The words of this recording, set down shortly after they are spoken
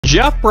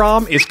Jeff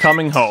Brohm is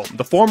coming home.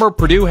 The former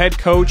Purdue head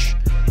coach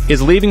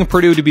is leaving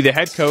Purdue to be the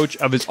head coach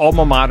of his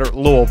alma mater,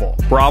 Louisville.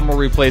 Brohm will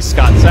replace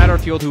Scott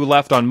Satterfield, who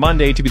left on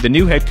Monday to be the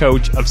new head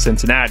coach of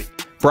Cincinnati.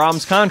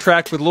 Brohm's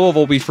contract with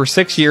Louisville will be for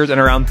 6 years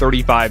and around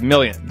 $35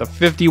 million. The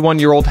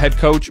 51-year-old head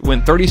coach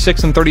went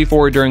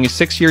 36-34 during his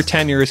 6-year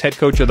tenure as head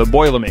coach of the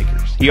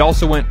Boilermakers. He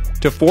also went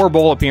to 4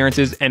 bowl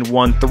appearances and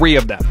won 3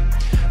 of them.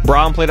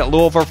 Brohm played at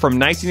Louisville from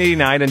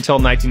 1989 until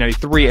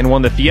 1993 and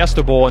won the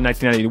Fiesta Bowl in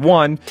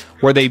 1991,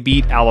 where they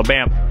beat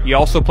Alabama. He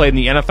also played in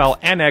the NFL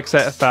and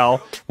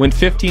XFL, went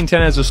 15-10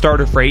 as a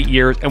starter for 8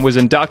 years, and was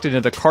inducted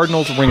into the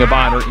Cardinals Ring of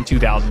Honor in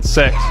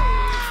 2006.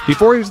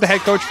 Before he was the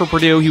head coach for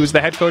Purdue, he was the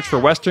head coach for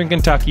Western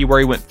Kentucky, where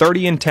he went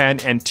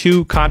 30-10 and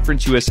 2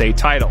 Conference USA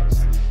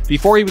titles.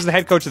 Before he was the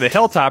head coach of the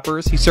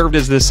Hilltoppers, he served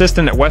as the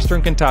assistant at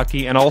Western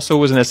Kentucky and also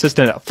was an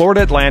assistant at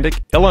Florida Atlantic,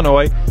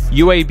 Illinois,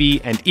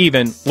 UAB, and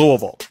even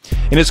Louisville.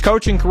 In his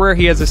coaching career,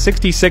 he has a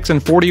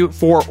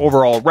 66-44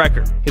 overall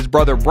record. His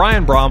brother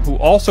Brian Brohm, who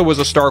also was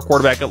a star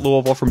quarterback at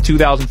Louisville from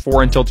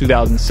 2004 until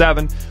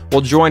 2007,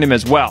 will join him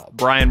as well.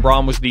 Brian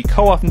Brohm was the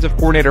co-offensive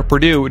coordinator at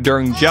Purdue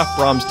during Jeff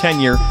Brohm's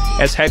tenure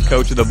as head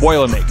coach of the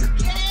Boilermakers.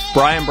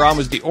 Brian Brohm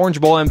was the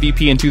Orange Bowl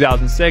MVP in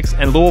 2006,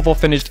 and Louisville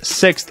finished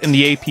 6th in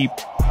the AP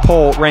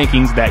poll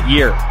rankings that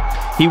year.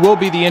 He will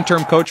be the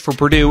interim coach for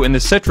Purdue in the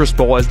Citrus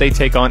Bowl as they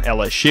take on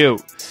LSU.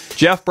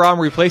 Jeff Brohm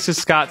replaces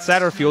Scott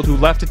Satterfield, who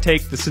left to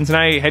take the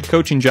Cincinnati head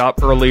coaching job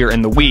earlier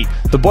in the week.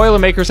 The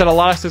Boilermakers had a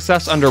lot of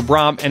success under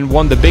Brohm and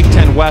won the Big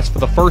Ten West for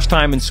the first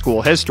time in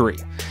school history.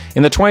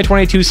 In the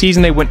 2022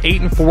 season, they went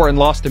 8-4 and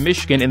lost to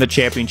Michigan in the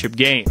championship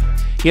game.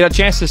 He had a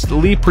chance to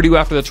leave Purdue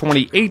after the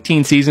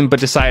 2018 season, but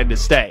decided to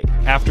stay.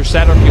 After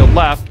Satterfield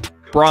left,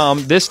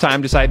 Brohm this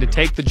time decided to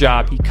take the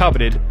job he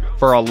coveted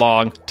for a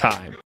long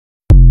time.